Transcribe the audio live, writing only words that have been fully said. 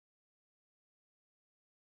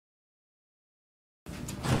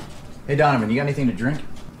Hey Donovan, you got anything to drink?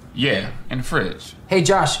 Yeah, in the fridge. Hey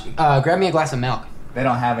Josh, grab me a glass of milk. They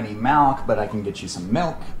don't have any Malk, but I can get you some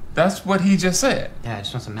milk. That's what he just said. Yeah, I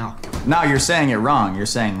just want some milk. No, you're saying it wrong. You're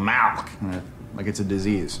saying Malk, like it's a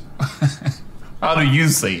disease. How do you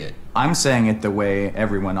say it? I'm saying it the way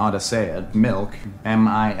everyone ought to say it. Milk,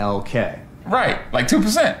 M-I-L-K. Right, like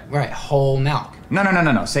 2%. Right, whole milk. No.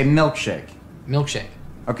 Say milkshake. Milkshake.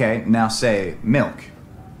 Okay, now say milk.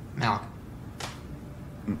 Milk.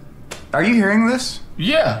 Are you hearing this?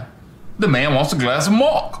 Yeah, the man wants a glass of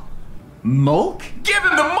milk. Milk? Give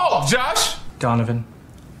him the milk, Josh! Donovan,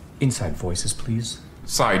 inside voices, please.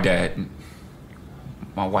 Sorry, Dad.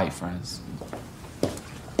 My white friends.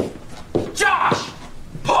 Josh!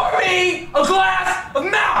 Pour me a glass of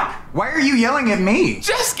milk! Why are you yelling at me?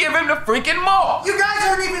 Just give him the freaking milk! You guys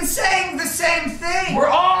aren't even saying the same thing! We're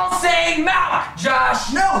all saying milk,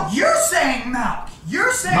 Josh! No, you're saying milk!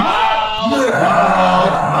 You're saying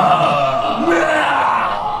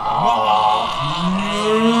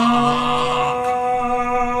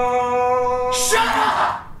Shut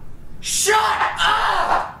up! Shut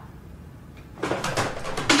up!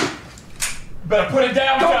 Better put it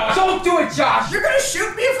down, Josh! Don't do it, Josh! You're gonna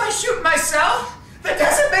shoot me if I shoot myself? That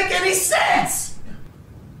doesn't make any sense!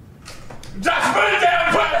 Josh, put it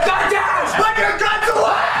down! Put it down! Put your guns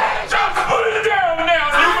away! Josh, put it down now!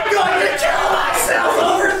 I'm going to kill myself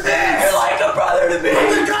over this! You're like a brother to me! Put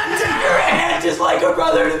the gun down! Your hand is like a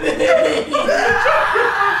brother to me!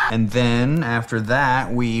 And then, after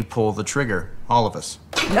that, we pull the trigger. All of us.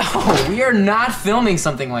 No, we are not filming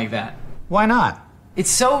something like that. Why not? It's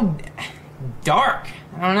so dark.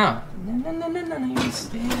 I don't know. No, you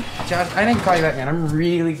stay. Josh, I didn't call you back, man. I'm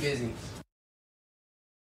really busy.